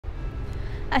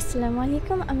আসসালামু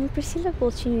আলাইকুম, আমি প্রিসিলা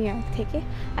বলছি নিউ ইয়র্ক থেকে।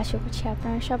 আশা করছি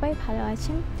আপনারা সবাই ভালো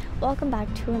আছেন। Welcome back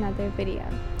to another video.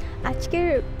 আজকের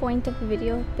পয়েন্ট অফ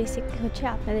ভিডিও বেসিকলি হচ্ছে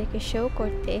আপনাদেরকে শো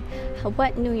করতে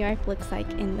what new York looks like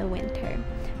in the winter.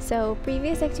 So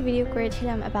previous একটি ভিডিও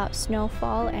করেছিলাম অ্যাবাউট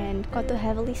স্নোফল অ্যান্ড কত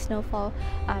হেভিলি স্নোফল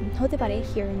হতে পারে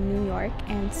here in new York.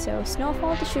 And so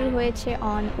স্নোফলটা শুরু হয়েছে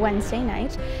অন ওয়েডনেসডে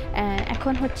নাইট অ্যান্ড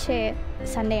এখন হচ্ছে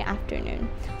Sunday afternoon.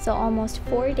 So almost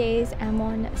 4 days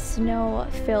এমন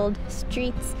snow-filled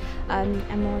streets,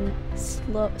 এমন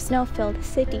snow-filled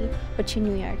city হচ্ছে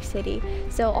New York City.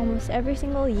 So almost every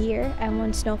single year এমন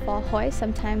snowfall হয়,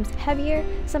 sometimes heavier,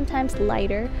 sometimes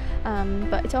lighter,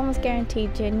 but it's almost guaranteed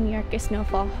যে New York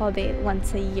snowfall হবে once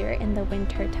a year in the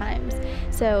winter times.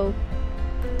 So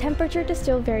temperature is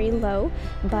still very low,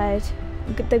 but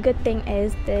the good thing is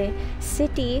the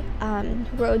city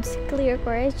roads clear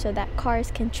করে so that cars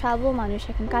can travel, মানুষ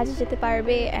এখন কাজে যেতে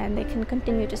পারবে and they can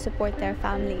continue to support their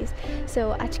families. So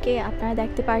আজকে আপনারা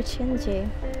দেখতে পাচ্ছেন যে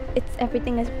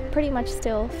everything is pretty much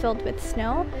still filled with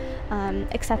snow,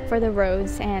 except for the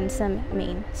roads and some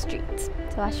main streets.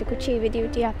 So আশা করছি এই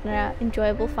ভিডিওটি আপনারা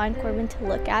enjoyable find করবেন to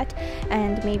look at,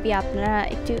 and maybe আপনারা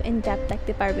একটু in depth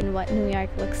দেখতে পারবেন what New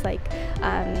York looks like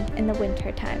in the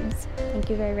winter times. Thank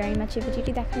you very much এই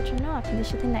ভিডিওটি দেখার জন্য। আপনাদের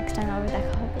সাথে next time আবার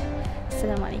দেখা হবে।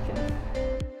 আসসালামু আলাইকুম।